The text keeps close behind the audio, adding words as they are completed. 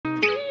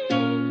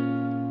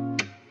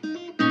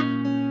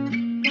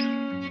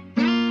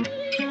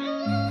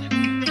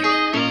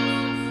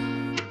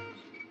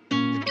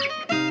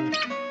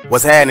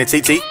What's happening,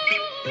 TT?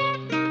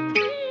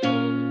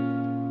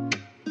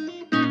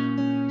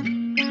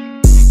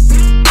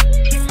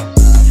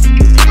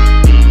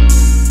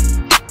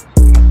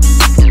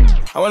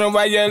 I wonder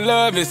why your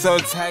love is so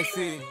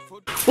taxi.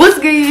 What's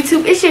good,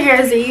 YouTube? It's your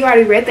girl Z. You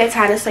already read that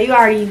title, so you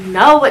already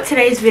know what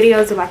today's video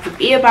is about to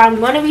be about. I'm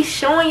going to be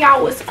showing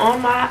y'all what's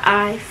on my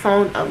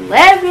iPhone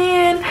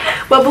 11.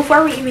 But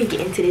before we even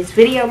get into this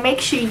video, make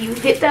sure you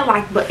hit that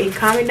like button,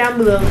 comment down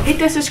below, hit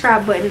the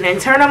subscribe button,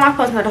 and turn on my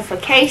post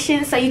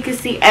notifications so you can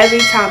see every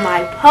time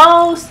I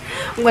post.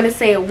 I'm going to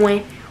say it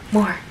one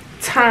more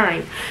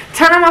time.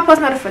 Turn on my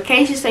post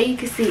notifications so you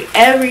can see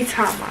every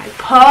time I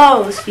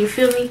post. You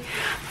feel me?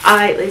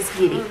 Alright, let's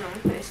get it.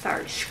 I'm going to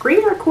start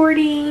screen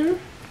recording.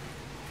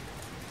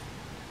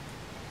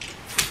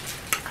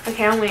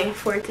 Okay, I'm waiting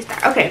for it to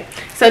start. Okay,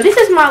 so this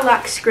is my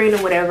lock screen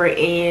or whatever,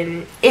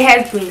 and it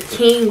has been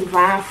King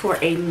Von for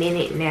a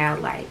minute now.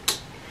 Like,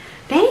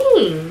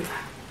 dang.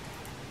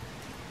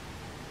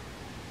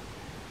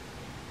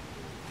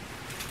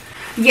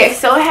 Yes,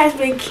 so it has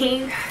been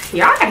King.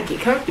 Y'all gotta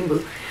get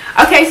comfortable.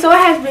 Okay, so it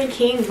has been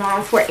King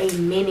Von for a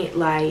minute.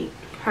 Like,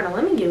 hold on,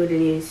 let me get what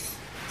it is.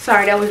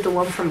 Sorry, that was the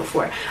one from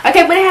before.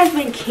 Okay, but it has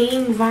been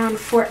King Von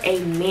for a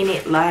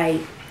minute.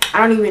 Like,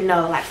 I don't even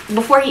know, like,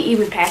 before he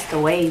even passed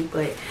away,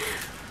 but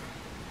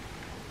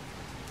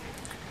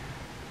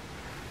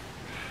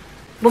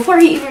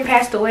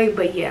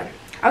yeah.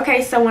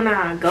 Okay, so when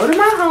I go to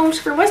my home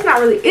screen, well, it's not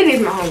really, it is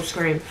my home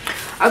screen.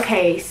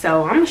 Okay,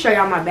 so I'm gonna show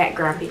y'all my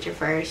background picture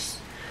first.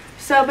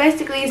 So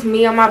basically, it's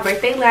me on my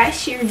birthday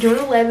last year, June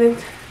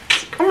 11th.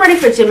 I'm ready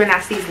for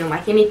Gemini season,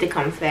 like, you need to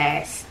come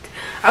fast.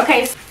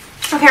 Okay,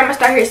 I'm gonna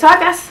start here. So I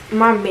got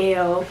my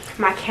mail,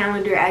 my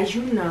calendar, as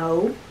you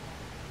know.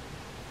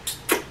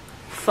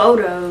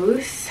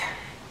 Photos.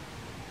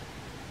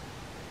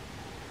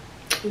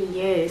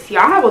 Yes,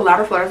 y'all have a lot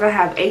of photos. I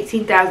have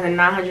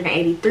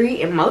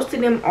 18,983, and most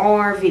of them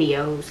are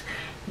videos.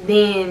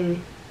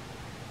 Then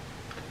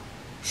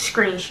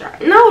screenshot.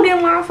 No,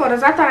 then live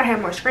photos. I thought I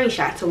had more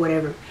screenshots or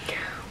whatever.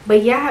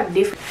 But yeah, I have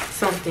different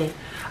something.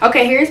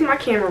 Okay, here's my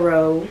camera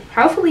roll.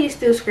 Hopefully it's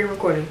still screen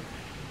recording.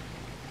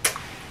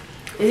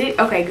 Is it?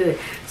 Okay, good.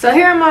 So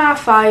here are my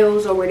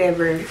files or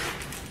whatever.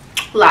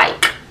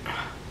 Like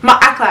my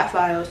iCloud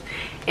files.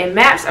 And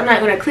maps, I'm not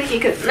going to click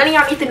it because none of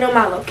y'all need to know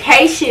my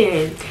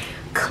location.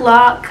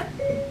 Clock.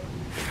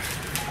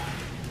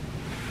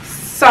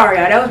 Sorry,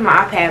 y'all, that was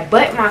my iPad.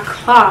 But my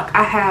clock,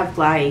 I have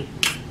like,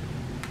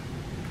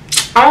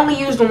 I only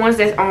use the ones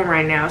that's on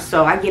right now.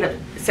 So I get up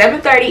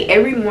 7:30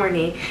 every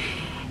morning.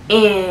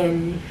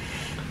 And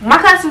my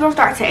classes don't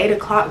start till 8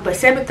 o'clock. But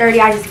 7:30,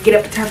 I just get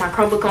up and turn my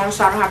Chromebook on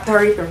so I don't have to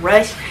hurry up and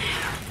rush.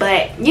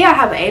 But yeah, I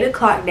have an 8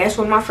 o'clock. That's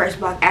when my first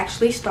block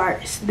actually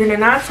starts. Then at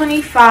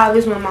 9:25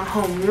 is when my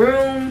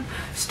homeroom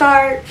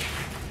starts.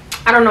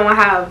 I don't know, I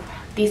have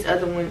these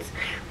other ones.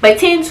 But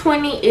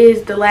 10:20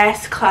 is the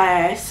last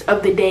class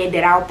of the day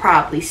that I'll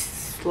probably,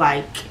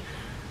 like,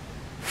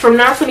 from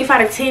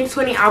 9:25 to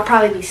 10:20, I'll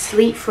probably be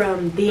asleep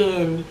from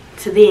then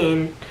to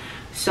then.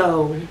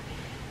 So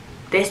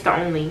that's the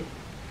only,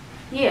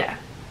 yeah,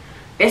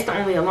 that's the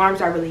only alarms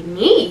I really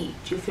need.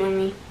 You feel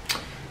me?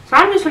 So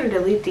I'm just going to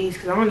delete these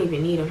because I don't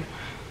even need them.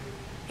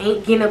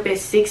 Ain't getting up at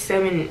 6,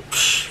 7,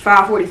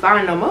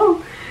 5:45 no more.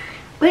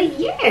 But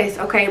yes,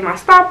 okay, my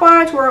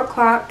stopwatch, world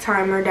clock,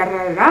 timer,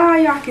 da-da-da-da.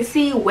 Y'all can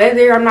see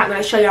weather. I'm not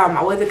going to show y'all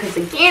my weather because,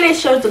 again, it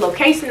shows the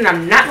location. And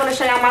I'm not going to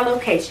show y'all my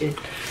location.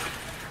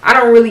 I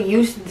don't really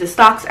use the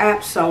stocks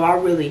app, so I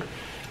really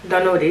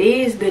don't know what it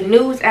is. The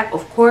news app,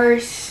 of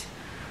course,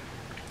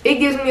 it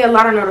gives me a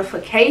lot of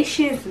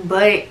notifications,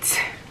 but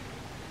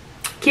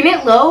can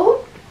it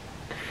load?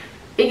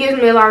 It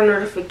gives me a lot of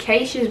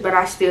notifications, but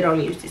I still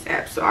don't use this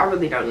app, so I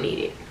really don't need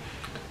it.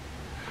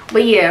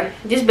 But yeah,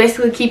 just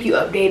basically keep you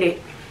updated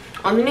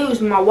on the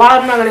news. My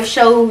wallet, I'm not going to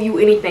show you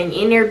anything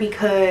in there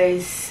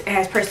because it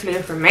has personal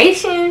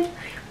information.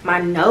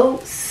 My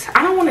notes,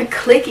 I don't want to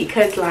click it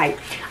because, like,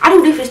 I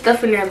do different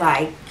stuff in there.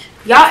 Like,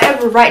 y'all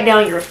ever write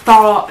down your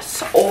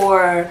thoughts?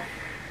 Or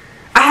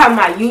I have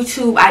my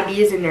YouTube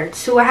ideas in there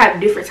too. I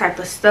have different type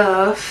of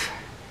stuff.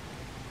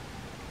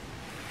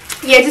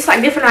 Yeah, just like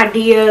different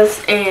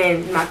ideas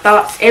and my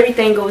thoughts,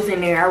 everything goes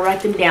in there. I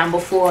write them down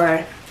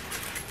before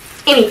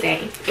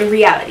anything in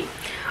reality.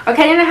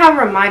 Okay, then I have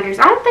reminders.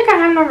 I don't think I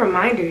have no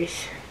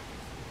reminders.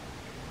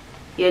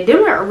 Yeah,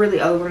 them are really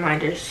old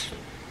reminders.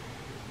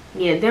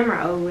 Yeah, them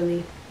are old,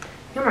 really.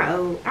 Them are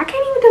old. I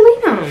can't even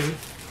delete them.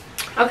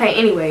 Okay,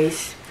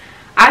 anyways.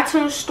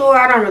 iTunes Store,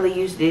 I don't really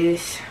use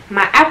this.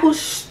 My Apple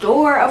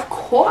Store, of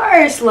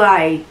course,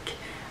 like,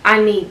 I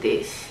need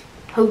this.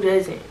 Who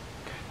doesn't?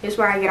 That's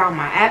where I get all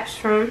my apps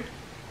from.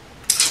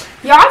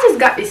 Y'all, I just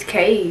got this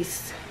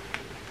case.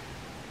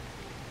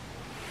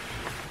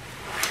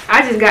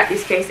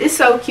 It's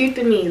so cute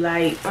to me.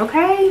 Like,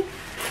 okay.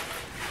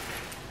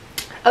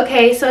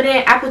 Okay, so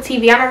then Apple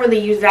TV, I don't really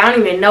use that. I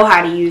don't even know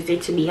how to use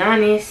it, to be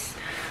honest.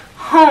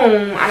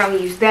 Home, I don't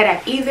use that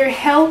app either.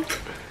 Health,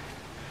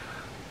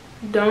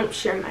 don't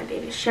share my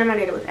data. Share my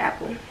data with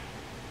Apple.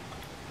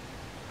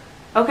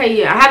 Okay,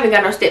 yeah, I haven't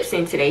got no steps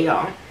in today,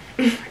 y'all.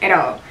 at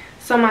all.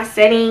 So my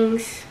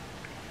settings.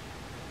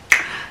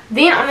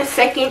 Then on the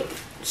second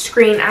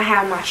screen I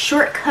have my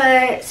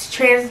shortcuts.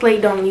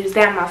 Translate, don't use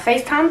that. My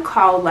FaceTime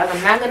call log,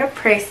 I'm not gonna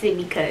press it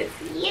because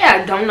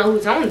yeah, I don't know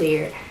who's on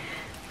there.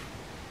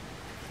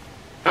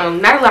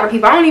 Not a lot of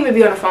people. I don't even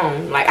be on the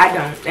phone. Like, I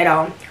don't at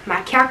all.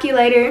 My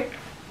calculator,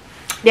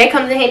 that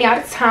comes in handy all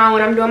the time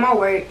when I'm doing my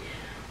work.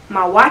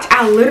 My watch,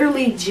 I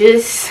literally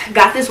just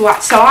got this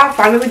watch, so I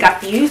finally got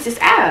to use this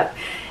app.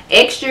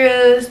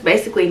 Extras,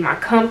 basically my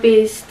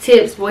compass,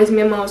 tips, voice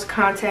memos,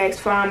 contacts,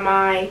 find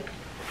my.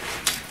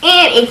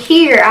 And in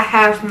here I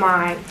have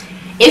my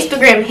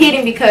Instagram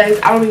hidden because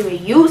I don't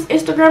even use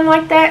Instagram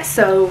like that,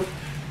 so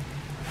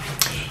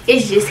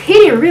it's just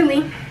hidden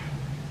really.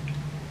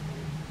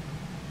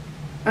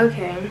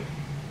 Okay.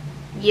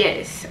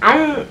 Yes. I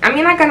don't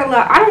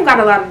got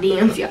a lot of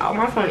DMs, y'all.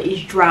 My phone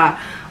is dry.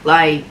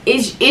 Like,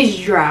 it's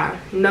dry.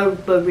 No,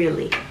 but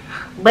really.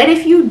 But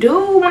if you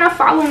do want to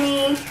follow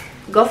me,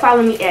 go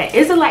follow me at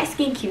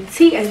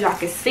IsALightSkinQT, as y'all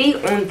can see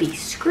on the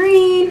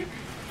screen.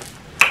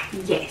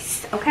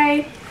 Yes.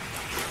 Okay.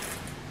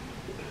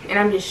 And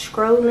I'm just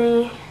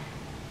scrolling.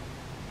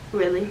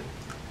 Really.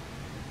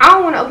 I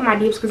don't want to open my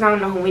DMs because I don't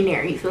know who in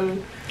there. You feel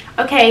me?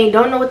 Okay,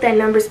 don't know what that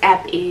numbers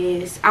app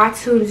is.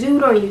 iTunes,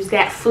 don't use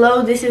that.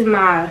 Flow, this is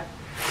my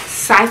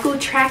cycle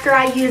tracker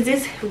I use.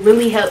 This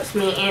really helps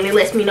me and it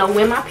lets me know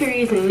when my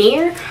period is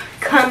near,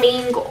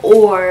 coming,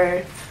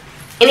 or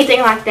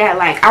anything like that.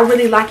 Like, I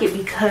really like it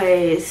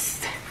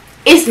because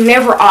it's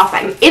never off.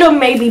 Like, it'll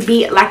maybe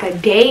be like a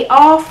day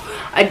off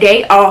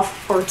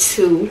or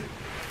two.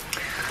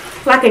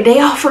 Like a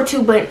day off or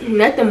two, but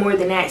nothing more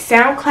than that.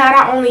 SoundCloud,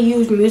 I only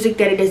use music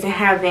that it doesn't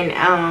have in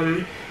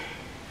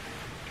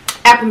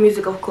Apple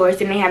Music, of course,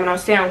 and they have it on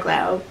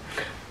SoundCloud,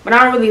 but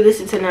I don't really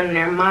listen to none of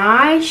them.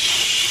 My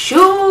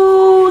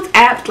shoes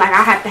apps, like,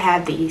 I have to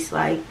have these.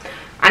 Like,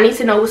 I need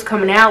to know what's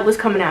coming out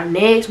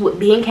next, what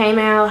being came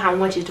out, how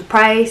much is the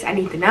price. I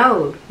need to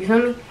know, you feel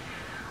me?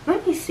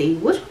 Let me see,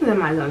 which one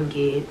am I gonna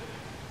get?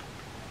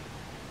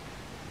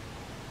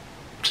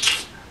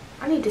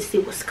 I need to see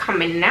what's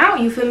coming out,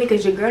 you feel me?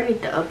 Because your girl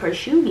need to up her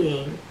shoe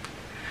game.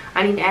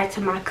 I need to add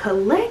to my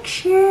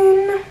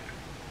collection.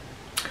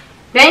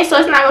 Dang, so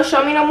it's not gonna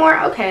show me no more?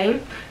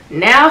 Okay.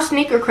 Now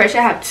Sneaker Crush.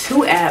 I have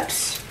two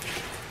apps.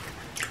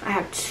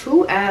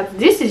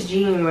 This is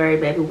January,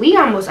 baby. We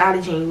almost out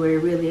of January,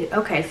 really.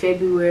 Okay,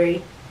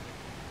 February.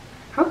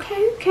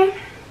 Okay.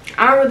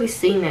 I don't really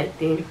see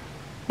nothing.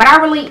 But I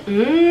really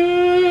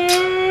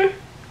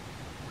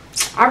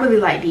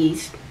like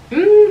these.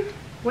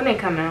 When they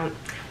come out.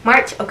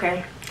 March,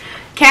 okay.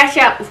 Cash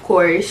App, of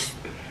course.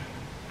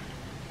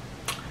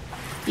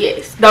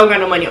 Yes, don't got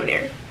no money on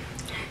there.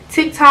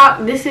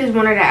 TikTok, this is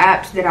one of the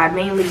apps that I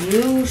mainly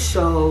use,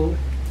 so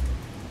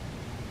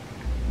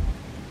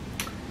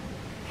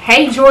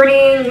hey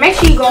Jordan, make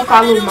sure you go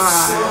follow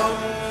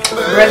my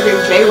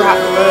brother J-Rock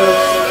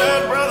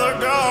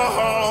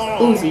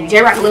Loves Uzi.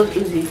 J-Rock Loves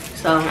Uzi.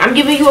 So I'm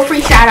giving you a free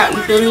shout out,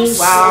 you feel me,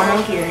 while I'm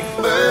on here.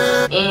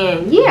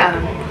 And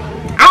yeah,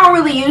 I don't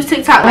really use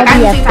TikTok. Like,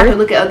 I use TikTok to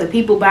look at other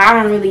people, but I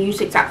don't really use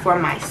TikTok for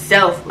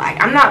myself.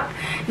 Like, I'm not,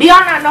 do y'all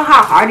not know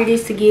how hard it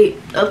is to get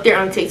up there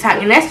on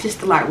TikTok? And that's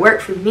just a lot of work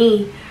for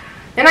me.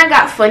 Then I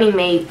got Funny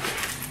Mate.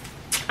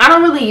 I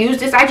don't really use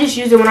this. I just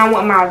use it when I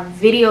want my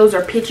videos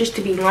or pictures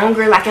to be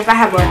longer. Like, if I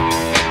have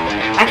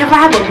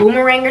a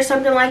boomerang or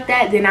something like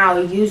that, then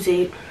I'll use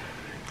it.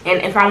 And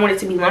if I want it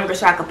to be longer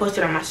so I can post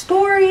it on my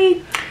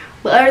story.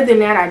 But other than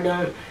that, I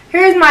don't.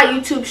 Here's my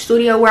YouTube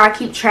studio where I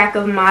keep track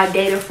of my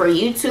data for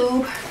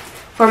YouTube,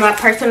 for my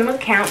personal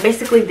account,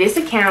 basically this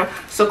account.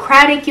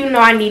 Socratic, you know,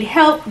 I need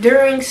help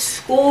during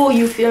school,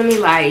 you feel me?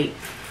 Like,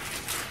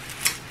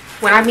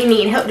 when I be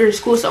needing help during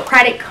school,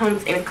 Socratic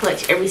comes in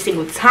clutch every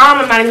single time.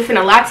 I'm not even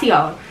finna lie to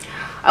y'all.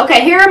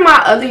 Okay, here are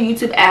my other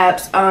YouTube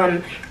apps.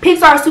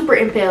 Pixar Super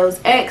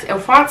Impels X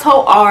and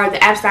Fonto are the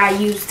apps that I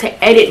use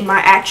to edit my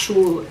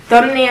actual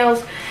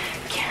thumbnails.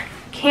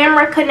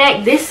 Camera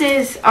Connect, this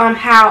is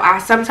how I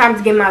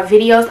sometimes get my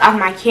videos off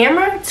my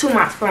camera to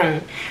my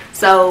phone.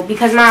 So,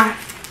 because my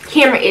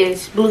camera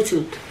is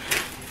Bluetooth.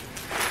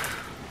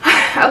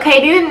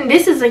 Okay, then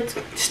this is a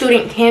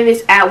student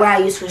canvas app what I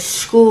use for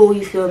school,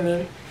 you feel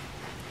me?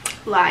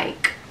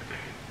 Like,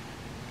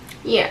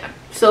 yeah,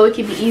 so it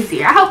can be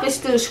easier. I hope it's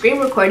still screen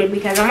recorded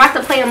because I'm about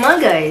to play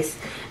Among Us.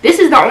 This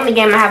is the only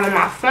game I have on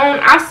my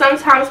phone. I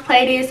sometimes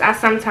play this, I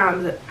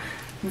sometimes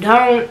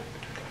don't.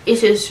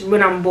 It's just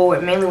when I'm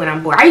bored, mainly when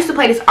I'm bored. I used to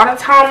play this all the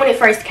time when it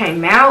first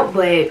came out,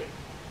 but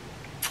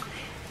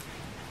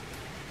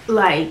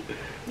like,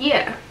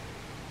 yeah,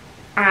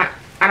 I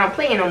don't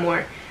play it no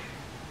more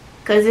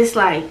because it's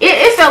like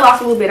it fell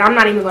off a little bit. I'm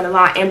not even gonna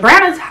lie. And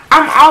brown is,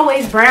 I'm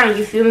always brown,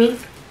 you feel me?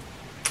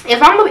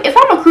 If I'm a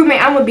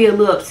crewmate, I'm gonna be a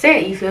little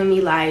upset, you feel me?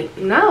 Like,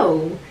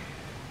 no.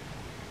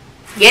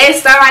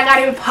 Yes, sir, I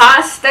got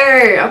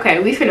imposter. Okay,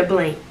 we finna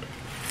blink.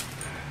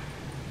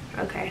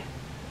 Okay.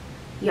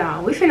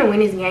 Y'all, we finna win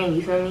this game,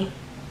 you feel me?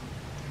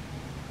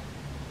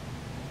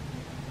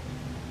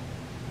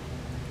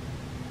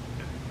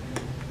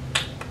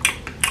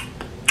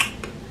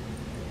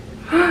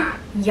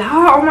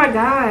 Y'all, oh my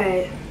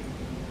god.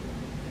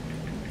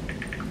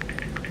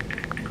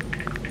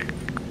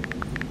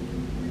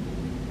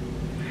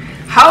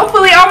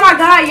 Hopefully, oh my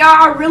god, y'all,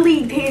 I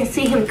really didn't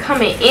see him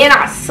coming in.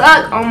 I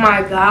suck. Oh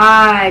my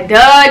god.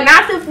 Duh,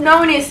 not to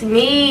knowing it's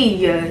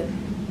me.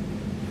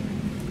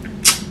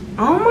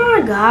 Oh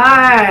my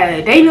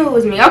god. They knew it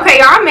was me. Okay,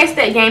 y'all, I messed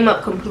that game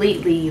up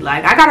completely.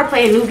 Like, I gotta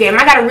play a new game.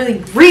 I gotta really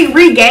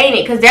regain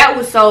it because that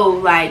was so,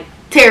 like,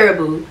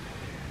 terrible.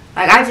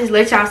 Like, I just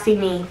let y'all see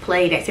me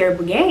play that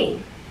terrible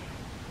game.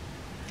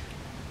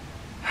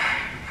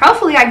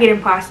 Hopefully, I get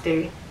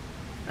imposter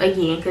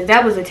again because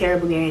that was a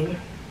terrible game.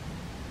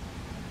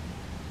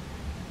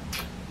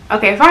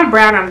 Okay, if I'm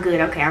brown, I'm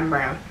good. Okay, I'm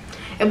brown.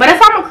 But if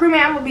I'm a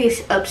crewmate, I'm going to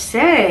be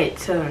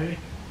upset.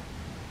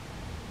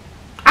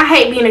 I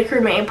hate being a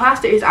crewmate.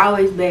 Imposter is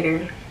always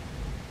better.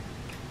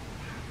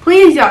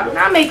 Please, y'all, do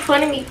not make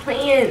fun of me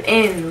playing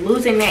and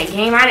losing that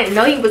game. I didn't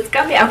know you was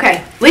coming.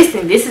 Okay,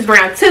 listen, this is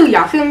round 2.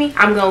 Y'all feel me?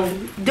 I'm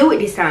going to do it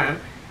this time.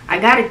 I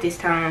got it this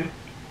time.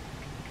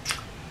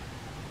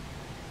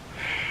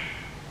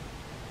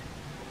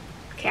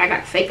 Okay, I got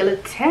to fake a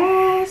little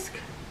task.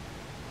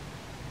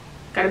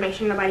 Gotta make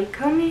sure nobody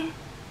coming.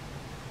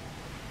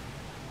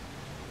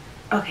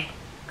 Okay,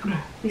 come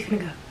on, we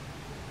finna go.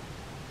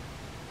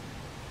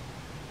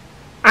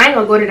 I ain't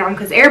gonna go to that one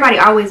because everybody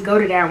always go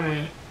to that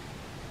one.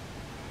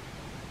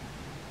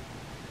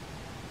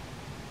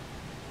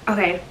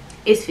 Okay,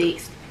 it's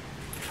fixed.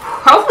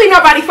 Hopefully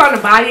nobody found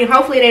the body and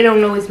hopefully they don't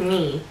know it's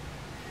me.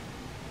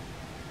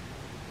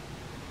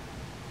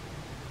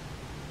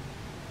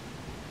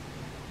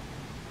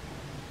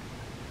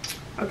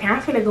 Okay,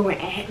 I'm finna go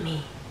and add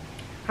me.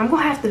 I'm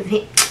gonna have to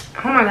vent.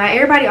 Oh my god,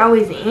 everybody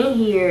always in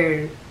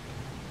here.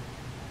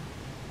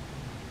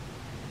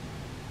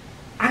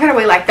 I gotta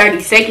wait like 30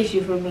 seconds,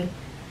 you feel me?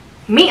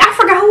 I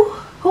forgot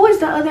who is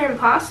the other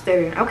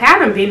imposter. Okay, I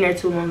haven't been there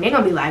too long. They're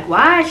gonna be like,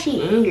 why is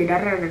she in here?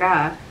 Da da da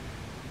da.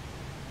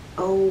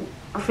 Oh,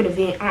 I'm finna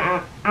vent.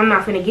 I'm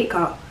not finna get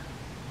caught.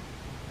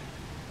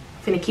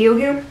 Finna kill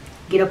him.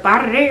 Get up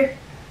out of there.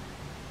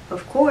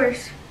 Of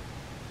course.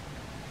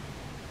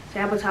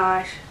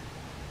 Sabotage.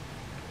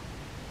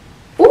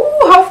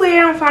 Hopefully they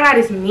don't find out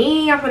it's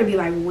me. I'm gonna be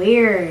like,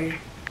 where?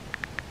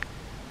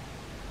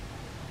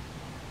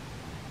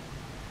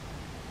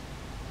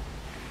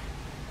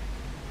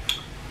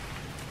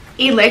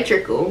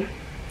 Electrical.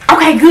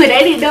 Okay, good. They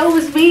didn't know it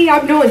was me.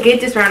 I'm doing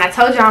good this round. I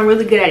told y'all I'm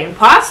really good at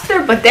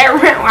imposter, but that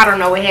round, I don't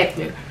know what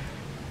happened.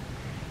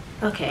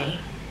 Okay.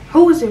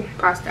 Who was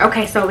imposter?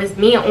 Okay, so it's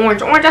me and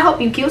Orange. Orange, I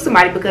hope you kill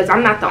somebody because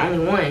I'm not the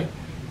only one.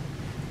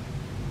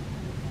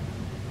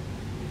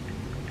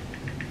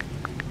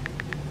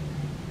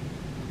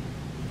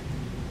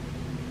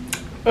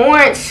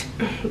 Orange,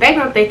 they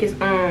gonna think it's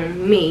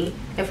me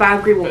if I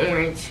agree with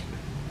Orange.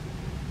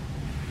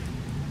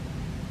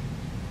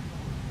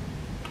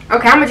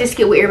 Okay, I'm gonna just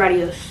skip with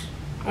everybody else.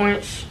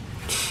 Orange.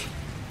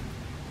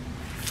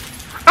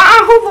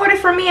 Who voted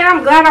for me? And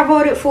I'm glad I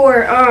voted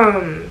for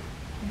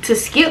to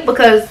skip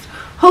because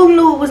who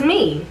knew it was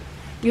me?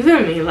 You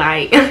feel me?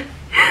 Like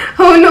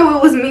who knew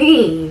it was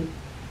me?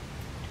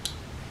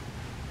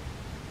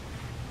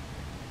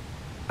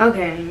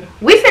 Okay,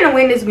 we finna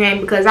win this game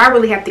because I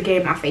really have to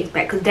gain my face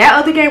back because that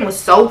other game was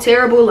so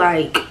terrible,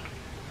 like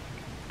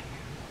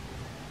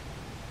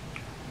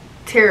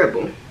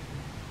terrible.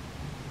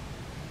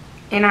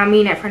 And I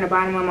mean that from the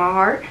bottom of my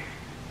heart.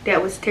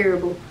 That was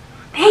terrible.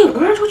 Dang,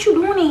 Orange, what you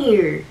doing in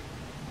here?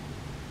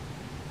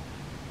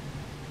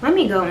 Let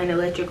me go in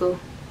electrical.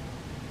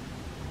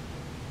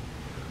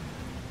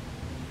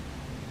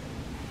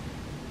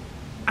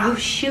 Oh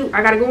shoot,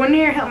 I gotta go in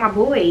there and help my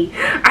boy.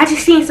 I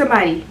just seen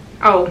somebody.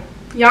 Oh.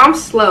 Y'all, I'm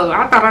slow.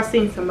 I thought I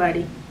seen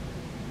somebody.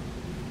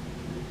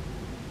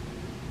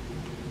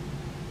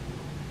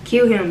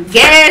 Kill him.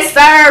 Yes,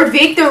 sir.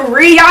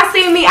 Victory. Y'all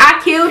see me? I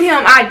killed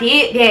him. I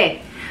did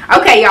that.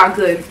 Okay, y'all,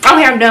 good.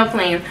 Okay, I'm done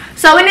playing.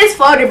 So, in this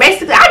folder,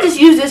 basically, I just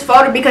use this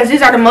folder because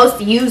these are the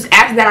most used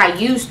apps that I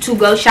use to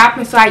go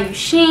shopping. So, I use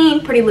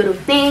Shein, Pretty Little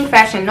Thing,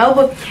 Fashion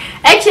Nova,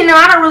 H&M.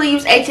 I don't really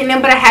use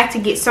H&M, but I had to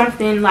get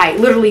something, like,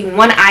 literally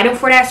one item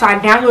for that. So, I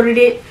downloaded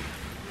it.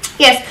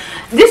 Yes,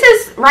 this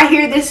is right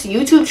here, this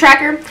YouTube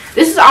tracker.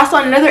 This is also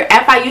another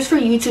app I use for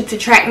YouTube to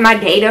track my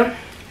data.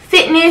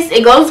 Fitness,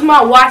 it goes to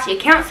my watch, it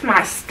counts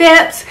my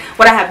steps,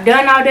 what I have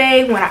done all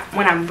day,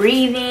 when I'm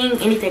breathing,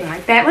 anything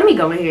like that. Let me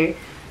go in here.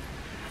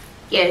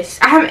 Yes,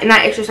 I haven't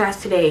not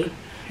exercised today.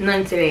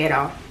 None today at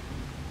all.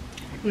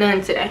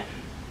 None today.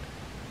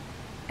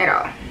 At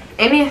all.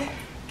 And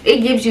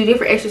it gives you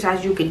different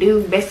exercises you can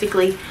do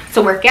basically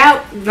to work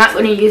out. I'm not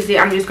going to use it.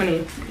 I'm just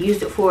going to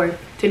use it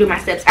to do my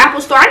steps.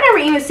 Apple Store. I never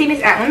even seen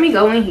this app. Let me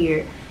go in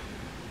here.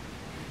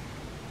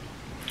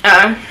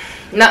 Not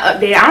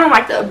update. I don't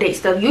like to update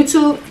stuff.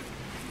 YouTube.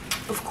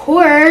 Of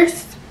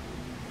course.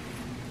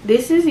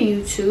 This is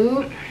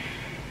YouTube.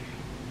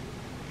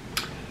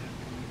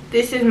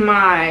 This is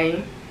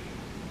my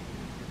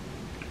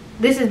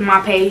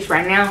page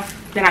right now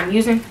that I'm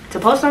using to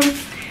post on.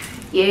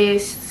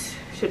 Yes.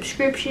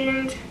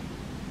 Subscriptions.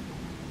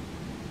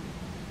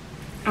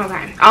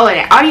 Okay, all of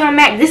that.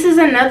 Audiomack, this is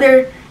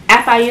another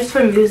app I use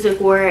for music,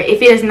 where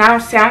if it is not on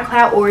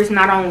SoundCloud or it's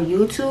not on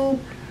YouTube,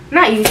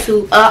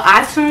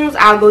 iTunes,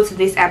 I'll go to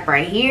this app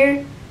right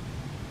here.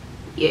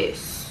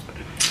 Yes,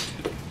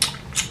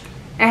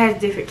 it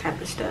has different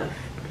type of stuff.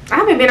 I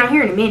haven't been on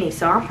here in a minute,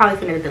 so I'm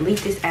probably gonna delete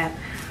this app.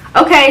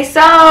 Okay,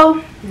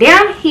 so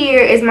down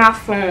here is my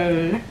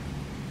phone.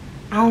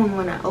 I don't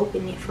want to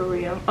open it for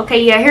real.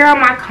 Okay, yeah, here are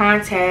my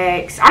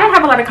contacts. I don't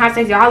have a lot of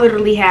contacts, y'all. I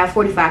literally have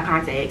 45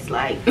 contacts.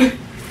 Like,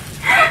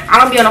 I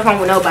don't be on the phone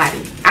with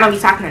nobody. I don't be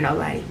talking to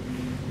nobody.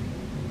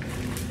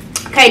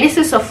 Okay, this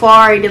is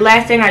Safari. The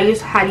last thing I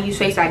used how to use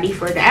Face ID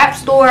for the App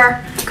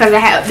Store, because I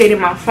had updated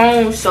my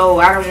phone,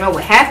 so I don't know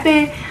what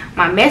happened.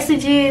 My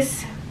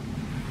messages,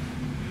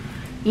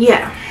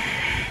 yeah,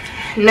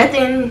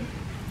 nothing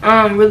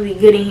really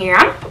good in here.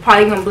 I'm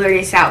probably gonna blur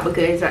this out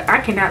because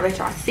I cannot let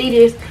y'all see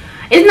this.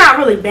 It's not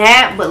really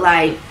bad, but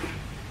like,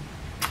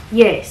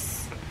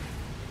 yes,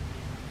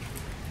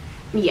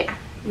 yeah,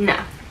 no.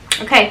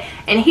 Okay,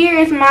 and here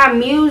is my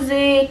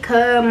music,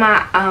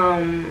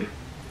 my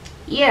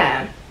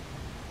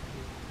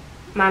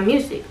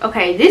music.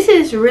 Okay, this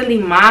is really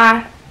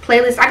my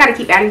playlist. I gotta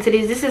keep adding to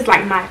this. This is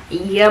like my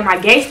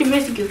gangster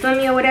music, you feel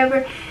me, or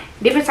whatever.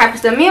 Different type of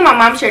stuff. Me and my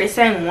mom share the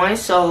same one,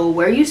 so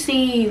where you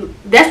see,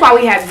 that's why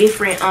we have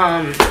different,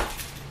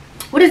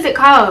 what is it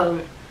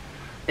called?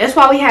 That's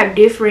why we have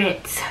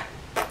different,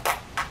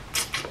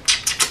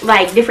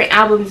 like, different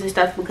albums and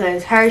stuff,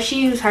 because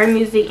she uses her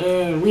music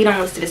and we don't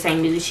listen to the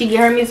same music. She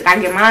get her music,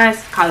 I get mine,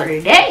 call it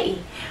a day.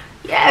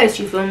 Yes,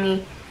 you feel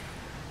me?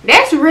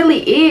 That's really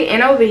it.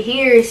 And over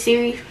here is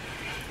Siri,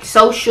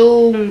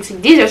 social.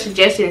 These are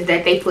suggestions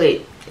that they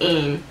put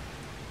in.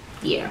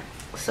 Yeah,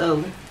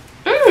 so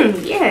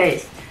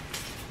yes,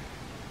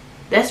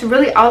 that's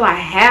really all I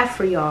have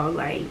for y'all.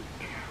 Like,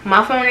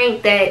 my phone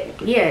ain't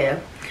that,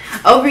 yeah.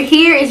 Over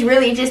here is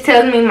really just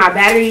telling me my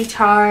battery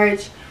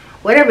charge,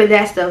 whatever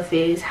that stuff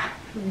is.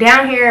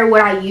 Down here,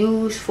 what I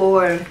use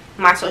for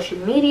my social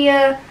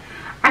media.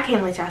 I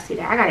can't let y'all see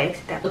that. I gotta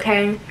exit that,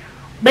 okay?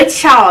 But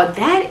y'all,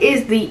 that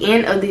is the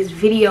end of this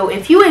video.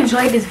 If you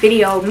enjoyed this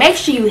video, make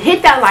sure you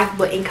hit that like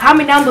button,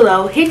 comment down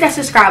below, hit that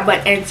subscribe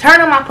button, and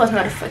turn on my post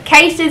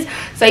notifications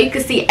so you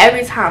can see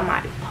every time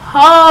I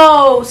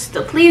post.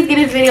 Please give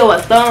this video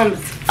a thumbs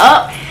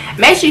up.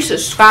 Make sure you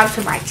subscribe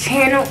to my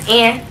channel,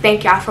 and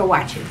thank y'all for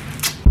watching.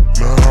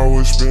 Now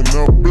it's been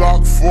a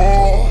block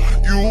for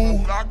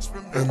you,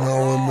 and I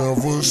will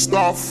never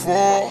stop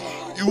for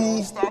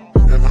you,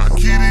 and I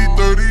kitty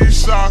 30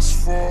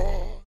 shots for